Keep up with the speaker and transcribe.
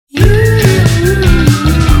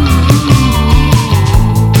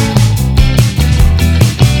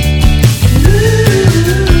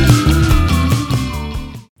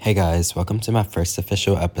Hey guys, welcome to my first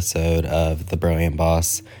official episode of The Brilliant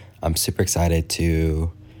Boss. I'm super excited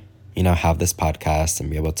to, have this podcast and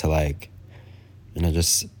be able to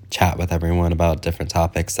just chat with everyone about different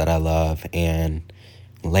topics that I love and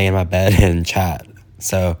lay in my bed and chat.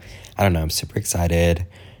 So, I don't know, I'm super excited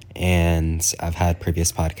and I've had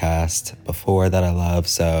previous podcasts before that I love,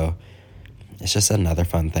 so it's just another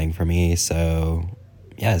fun thing for me. So,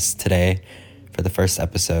 yes, today for the first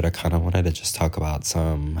episode, I kind of wanted to just talk about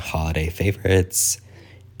some holiday favorites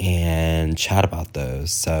and chat about those.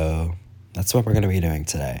 So that's what we're going to be doing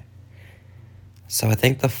today. So I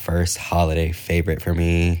think the first holiday favorite for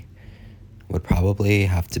me would probably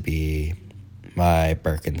have to be my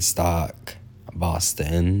Birkenstock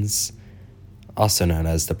Bostons, also known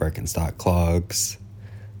as the Birkenstock clogs.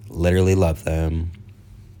 Literally love them.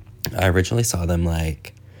 I originally saw them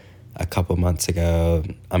a couple months ago.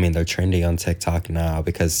 I mean, they're trendy on TikTok now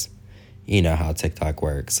because you know how TikTok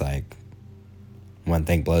works. One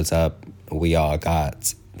thing blows up, we all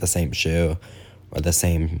got the same shoe or the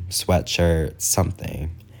same sweatshirt,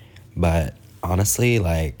 something. But honestly,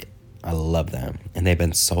 I love them. And they've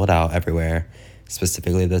been sold out everywhere,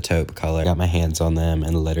 specifically the taupe color. I got my hands on them,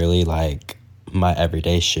 and literally, my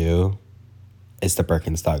everyday shoe is the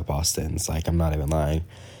Birkenstock Bostons. I'm not even lying.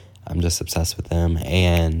 I'm just obsessed with them,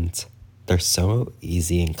 and they're so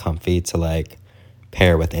easy and comfy to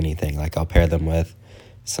pair with anything. I'll pair them with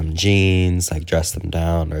some jeans, dress them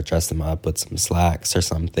down or dress them up with some slacks or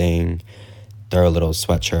something, throw a little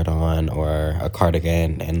sweatshirt on or a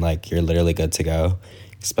cardigan, and you're literally good to go,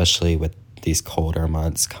 especially with these colder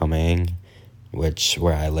months coming, which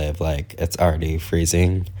where I live, it's already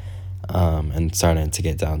freezing and starting to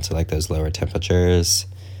get down to those lower temperatures.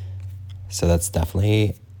 So that's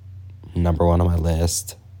definitely number one on my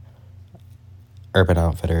list. Urban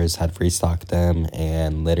Outfitters had restocked them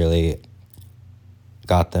and literally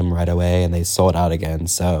got them right away, and they sold out again.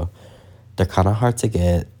 So they're kind of hard to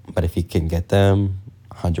get, but if you can get them,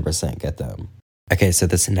 100% get them. Okay, so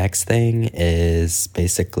this next thing is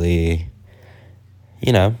basically,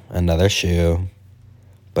 another shoe,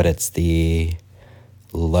 but it's the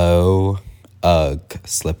low Ugg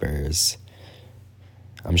slippers.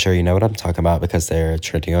 I'm sure you know what I'm talking about because they're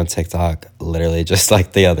trending on TikTok, literally just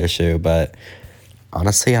like the other shoe. But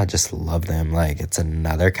honestly, I just love them. It's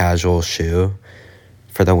another casual shoe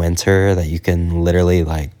for the winter that you can literally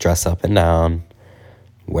dress up and down,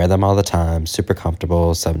 wear them all the time, super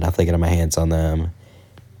comfortable. So I'm definitely getting my hands on them,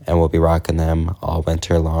 and we'll be rocking them all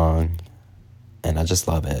winter long. And I just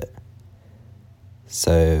love it.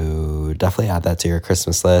 So definitely add that to your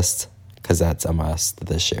Christmas list because that's a must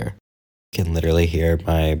this year. Can literally hear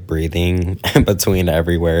my breathing between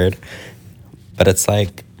every word, but it's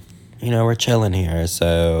we're chilling here,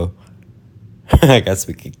 so I guess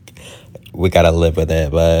we gotta live with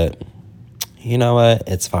it, but you know what,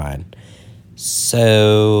 it's fine.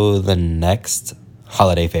 So the next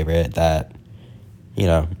holiday favorite that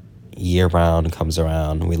year round comes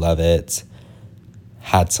around, we love it.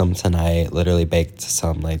 Had some tonight, literally baked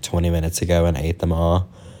some 20 minutes ago and ate them all,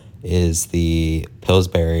 is the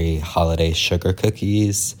Pillsbury holiday sugar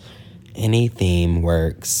cookies. Any theme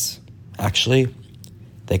works. Actually,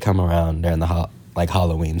 they come around during the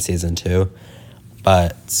Halloween season too.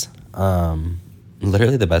 But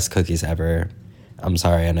literally the best cookies ever. I'm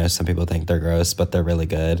sorry, I know some people think they're gross, but they're really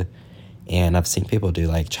good. And I've seen people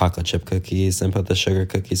do chocolate chip cookies and put the sugar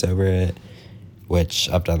cookies over it,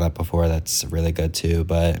 which I've done that before. That's really good too.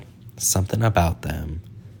 But something about them,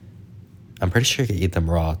 I'm pretty sure you can eat them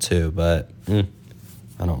raw too, but I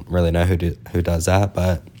don't really know who does that,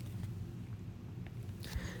 but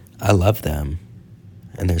I love them.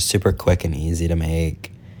 And they're super quick and easy to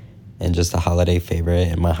make, and just a holiday favorite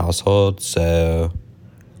in my household. So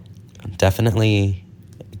definitely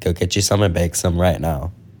go get you some and bake some right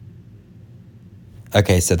now.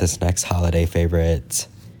 Okay, so this next holiday favorite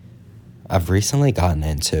I've recently gotten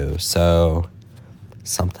into. So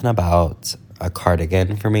something about a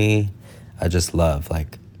cardigan for me, I just love,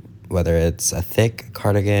 whether it's a thick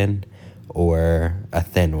cardigan or a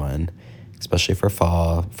thin one, especially for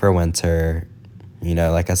fall, for winter.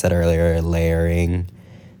 Like I said earlier, layering.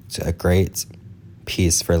 It's a great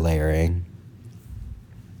piece for layering.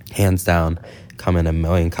 Hands down, come in a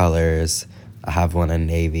million colors. I have one in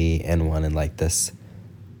navy and one in this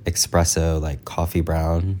espresso, coffee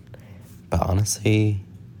brown. But honestly,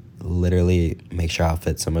 literally makes your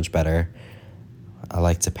outfit so much better. I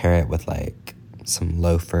like to pair it with some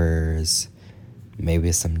loafers,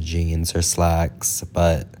 maybe some jeans or slacks,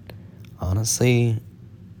 but honestly,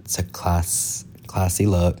 it's a classy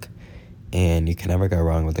look, and you can never go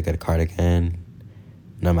wrong with a good cardigan,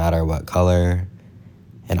 no matter what color.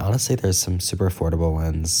 And honestly, there's some super affordable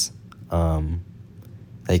ones that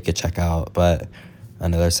you could check out. But I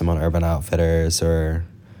know there's some on Urban Outfitters, or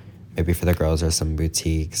maybe for the girls there's some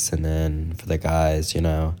boutiques. And then for the guys,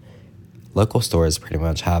 local stores pretty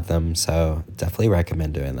much have them. So definitely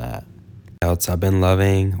recommend doing that. Else I've been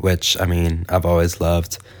loving, which, I've always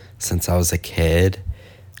loved since I was a kid,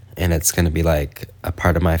 and it's going to be like a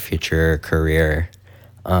part of my future career.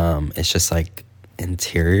 It's just like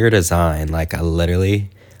interior design. Like, I literally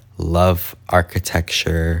love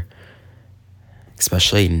architecture,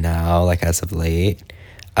 especially now, like as of late.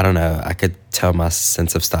 I don't know, I could tell my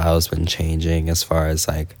sense of style has been changing as far as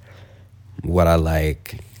like what I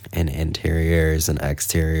like in interiors and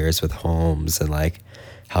exteriors with homes, and like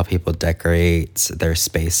how people decorate their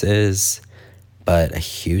spaces. But a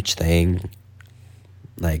huge thing,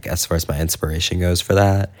 like as far as my inspiration goes for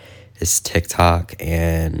that, is TikTok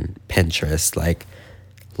and Pinterest. Like,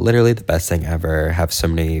 literally the best thing ever. Have so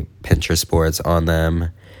many Pinterest boards on them,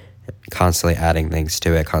 constantly adding things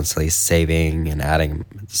to it, constantly saving and adding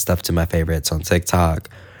stuff to my favorites on TikTok.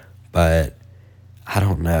 But I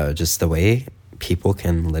don't know, just the way people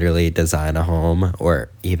can literally design a home or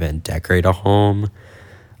even decorate a home,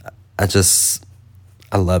 I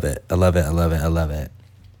love it. I love it. I love it. I love it.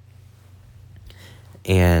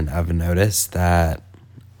 And I've noticed that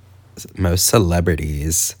most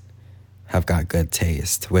celebrities have got good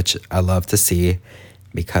taste, which I love to see,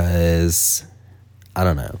 because I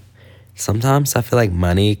don't know, sometimes I feel like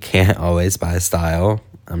money can't always buy style.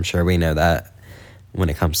 I'm sure we know that when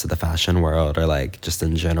it comes to the fashion world, or like just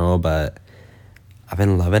in general, but I've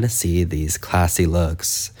been loving to see these classy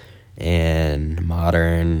looks and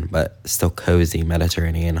modern but still cozy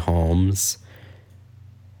Mediterranean homes.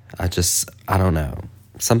 I don't know,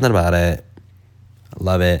 something about it. I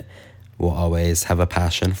love it. Will always have a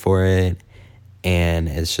passion for it, and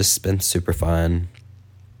it's just been super fun,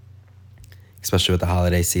 especially with the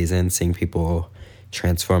holiday season, seeing people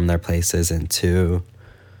transform their places into,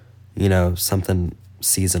 something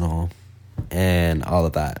seasonal and all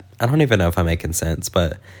of that. I don't even know if I'm making sense,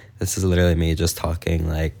 but this is literally me just talking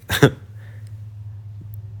like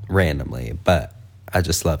randomly, but I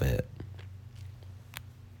just love it.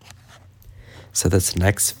 So this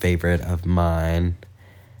next favorite of mine,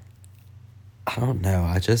 I don't know,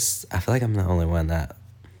 I feel like I'm the only one that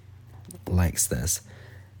likes this.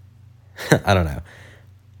 I don't know,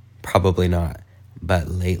 probably not. But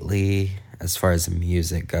lately, as far as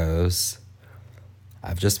music goes,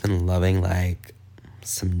 I've just been loving like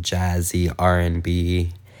some jazzy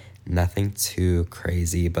R&B, nothing too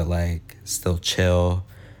crazy, but like still chill.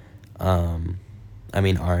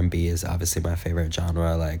 R&B is obviously my favorite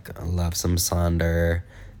genre. Like, I love some Sonder,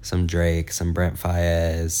 some Drake, some Brent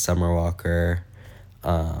Faiyaz, Summer Walker,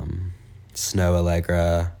 Snow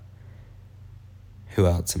Allegra. Who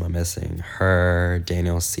else am I missing? Her,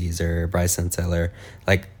 Daniel Caesar, Bryson Tiller.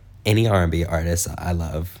 Like, any R&B artist I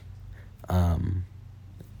love.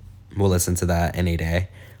 We'll listen to that any day,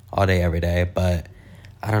 all day, every day. But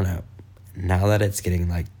I don't know, now that it's getting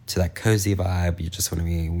like to that cozy vibe, you just want to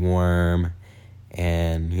be warm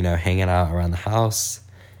and, hanging out around the house,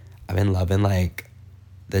 I've been loving like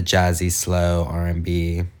the jazzy, slow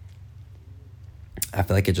R&B. I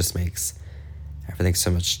feel like it just makes everything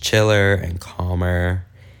so much chiller and calmer.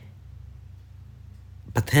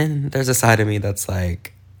 But then there's a side of me that's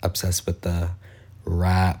like obsessed with the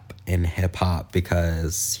rap and hip hop,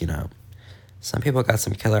 because, some people got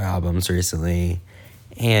some killer albums recently,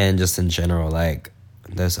 and just in general, like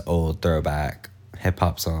those old throwback hip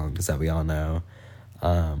hop songs that we all know.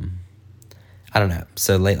 I don't know.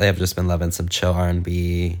 So lately I've just been loving some chill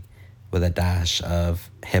R&B with a dash of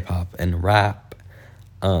hip hop and rap.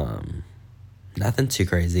 Nothing too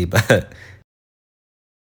crazy, but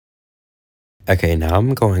okay, now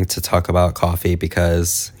I'm going to talk about coffee,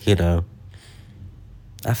 because,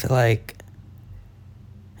 I feel like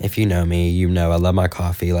if you know me, I love my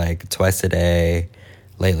coffee like twice a day.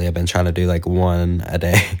 Lately I've been trying to do like one a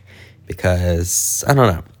day because I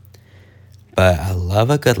don't know. But I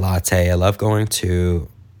love a good latte. I love going to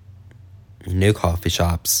new coffee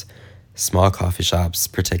shops, small coffee shops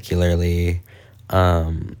particularly.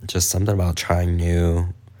 Just something about trying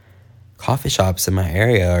new coffee shops in my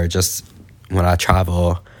area, or just when I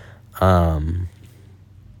travel.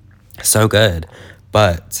 So good.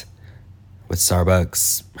 But with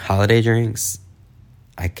Starbucks holiday drinks,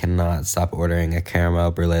 I cannot stop ordering a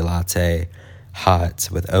caramel brulee latte hot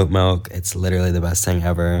with oat milk. It's literally the best thing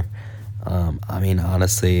ever.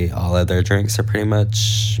 Honestly, all other drinks are pretty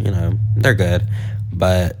much, they're good.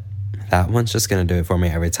 But that one's just going to do it for me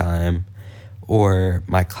every time. Or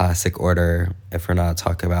my classic order, if we're not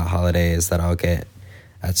talking about holidays, that I'll get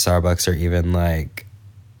at Starbucks or even like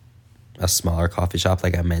a smaller coffee shop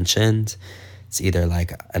like I mentioned, it's either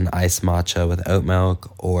like an iced matcha with oat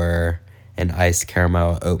milk or an iced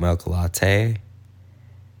caramel oat milk latte.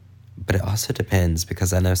 But it also depends,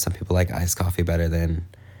 because I know some people like iced coffee better than,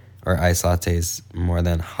 or iced lattes more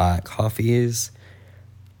than hot coffees.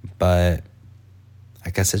 But I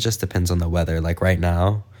guess it just depends on the weather. Like right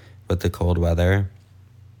now, with the cold weather,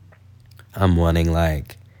 I'm wanting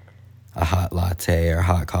like a hot latte or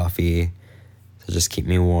hot coffee to just keep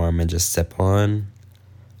me warm and just sip on.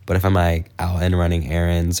 But if I'm like out and running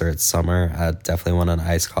errands or it's summer, I definitely want an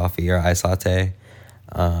iced coffee or iced latte.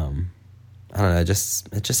 I don't know, it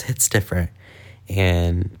just hits different,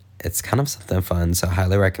 and it's kind of something fun. So I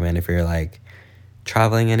highly recommend, if you're like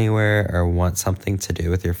traveling anywhere or want something to do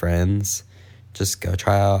with your friends, just go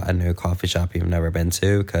try out a new coffee shop you've never been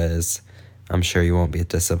to, because I'm sure you won't be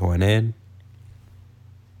disappointed.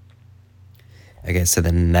 Okay, so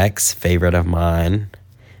the next favorite of mine,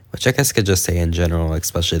 which I guess could just say in general,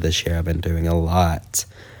 especially this year I've been doing a lot,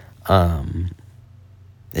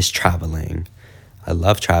 is traveling. I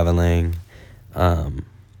love traveling.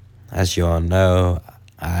 As you all know,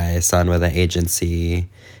 I signed with an agency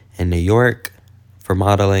in New York for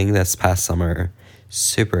modeling this past summer.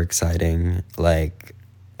 Super exciting. Like,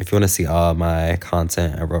 if you want to see all my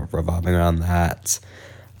content revolving around that,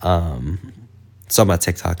 it's on my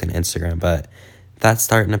TikTok and Instagram, but that's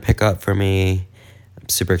starting to pick up for me. I'm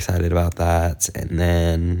super excited about that. And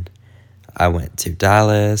then I went to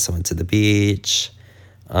Dallas. I went to the beach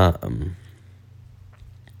a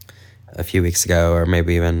few weeks ago, or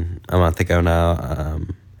maybe even a month ago now. I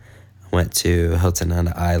went to Hilton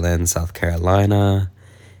Island, South Carolina,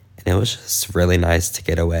 and it was just really nice to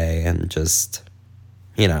get away and just,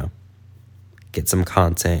 get some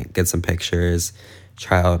content, get some pictures,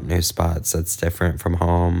 try out new spots that's different from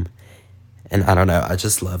home. And I don't know, I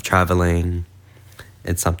just love traveling.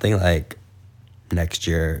 It's something like next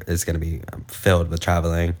year is going to be filled with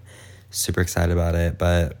traveling. Super excited about it,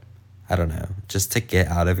 but I don't know, just to get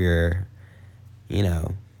out of your,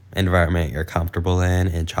 environment you're comfortable in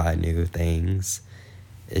and try new things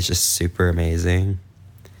is just super amazing.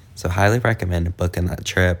 So highly recommend booking that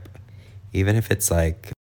trip, even if it's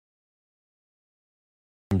like,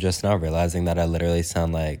 I'm just now realizing that I literally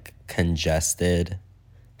sound like congested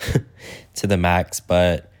to the max,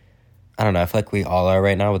 but I don't know, I feel like we all are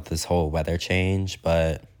right now with this whole weather change,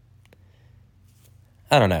 but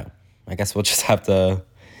I don't know. I guess we'll have to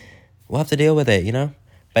deal with it,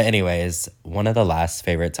 But anyways, one of the last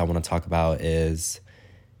favorites I want to talk about is,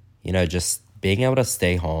 just being able to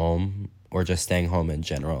stay home, or just staying home in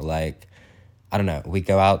general. Like, I don't know, we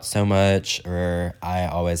go out so much, or I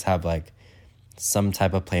always have like some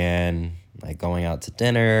type of plan, like going out to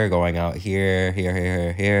dinner, going out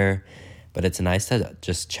here. But it's nice to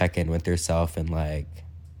just check in with yourself and like,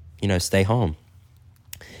 stay home.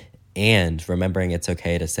 And remembering it's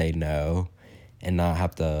okay to say no and not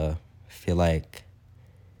have to feel like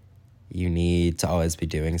you need to always be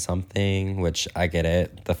doing something, which I get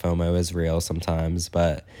it. The FOMO is real sometimes,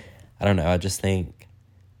 but I don't know. I just think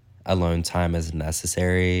alone time is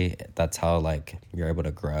necessary. That's how like you're able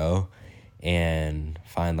to grow and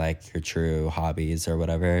find like your true hobbies or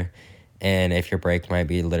whatever. And if your break might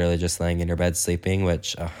be literally just laying in your bed sleeping,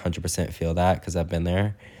 which 100% feel that because I've been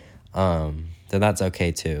there, then that's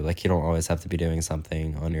okay too. Like, you don't always have to be doing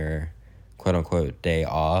something on your quote unquote day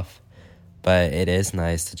off. But it is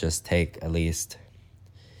nice to just take at least,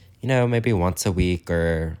 maybe once a week,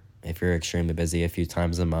 or if you're extremely busy, a few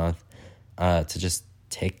times a month, to just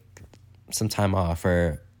take some time off,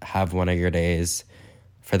 or have one of your days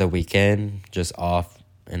for the weekend just off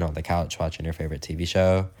and on the couch watching your favorite TV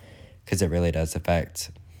show, because it really does affect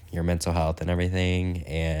your mental health and everything.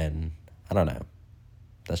 And I don't know,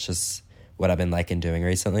 that's just what I've been liking doing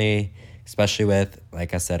recently, especially with,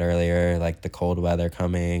 like I said earlier, like the cold weather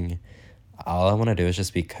coming. All I want to do is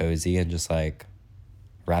just be cozy and just like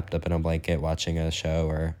wrapped up in a blanket watching a show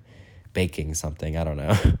or baking something. I don't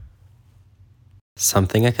know.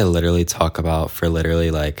 Something I could literally talk about for literally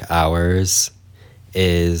like hours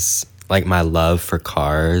is like my love for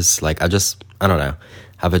cars. Like, I don't know,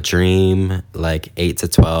 have a dream like 8 to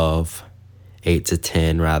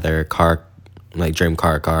 10 rather, car, like dream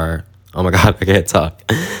car. Oh my God, I can't talk.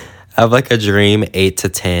 I have like a dream 8 to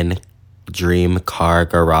 10 dream car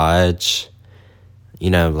garage,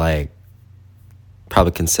 like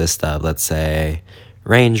probably consist of, let's say,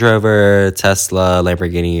 Range Rover, Tesla,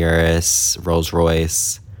 Lamborghini Urus, Rolls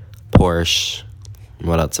Royce, Porsche.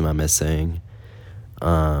 What else am I missing?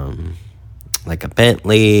 Like a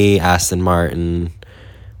Bentley, Aston Martin,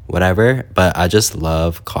 whatever. But I just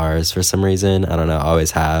love cars for some reason. I don't know, I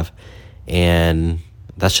always have. And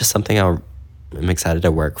that's just something I'm excited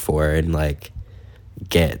to work for and like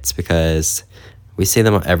get, because we see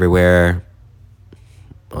them everywhere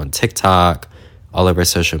on TikTok, all over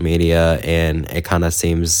social media, and it kind of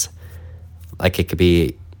seems like it could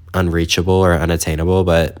be unreachable or unattainable,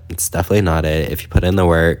 but it's definitely not it. If you put in the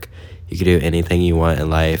work, you can do anything you want in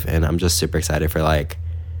life, and I'm just super excited for like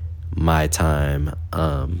my time.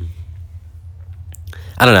 I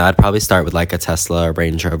don't know, I'd probably start with like a Tesla or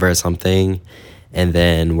Range Rover or something, and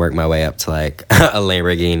then work my way up to like a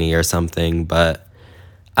Lamborghini or something. But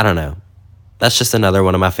I don't know, that's just another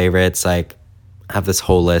one of my favorites. Like, I have this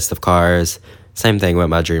whole list of cars. Same thing with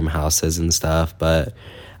my dream houses and stuff. But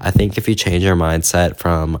I think if you change your mindset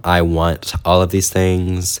from I want all of these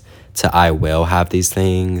things to I will have these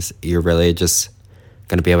things, you're really just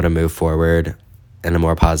going to be able to move forward in a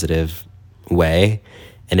more positive way.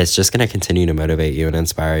 And it's just going to continue to motivate you and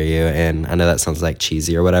inspire you. And I know that sounds like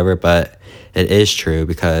cheesy or whatever, but it is true,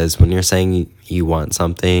 because when you're saying you want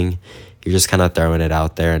something, you're just kind of throwing it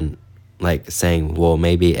out there and like saying, well,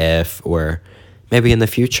 maybe if, or maybe in the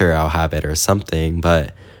future I'll have it or something.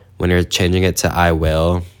 But when you're changing it to I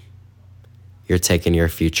will, you're taking your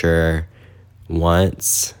future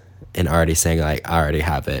wants and already saying like, I already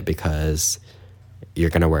have it, because you're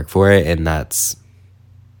going to work for it. And that's,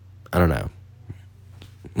 I don't know,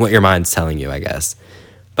 what your mind's telling you, I guess.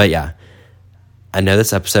 But yeah, I know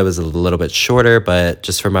this episode was a little bit shorter, but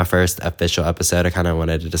just for my first official episode, I kind of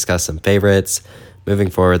wanted to discuss some favorites. Moving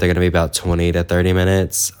forward, they're going to be about 20 to 30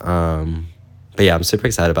 minutes. But yeah, I'm super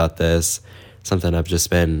excited about this. Something I've just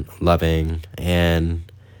been loving, and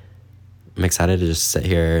I'm excited to just sit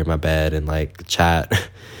here in my bed and like chat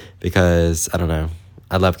because I don't know,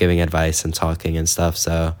 I love giving advice and talking and stuff.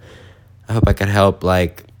 So I hope I could help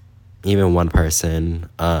like even one person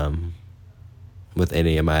with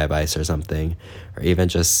any of my advice or something, or even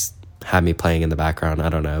just have me playing in the background. I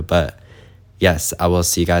don't know. But yes, I will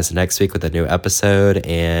see you guys next week with a new episode.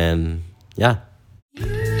 And yeah.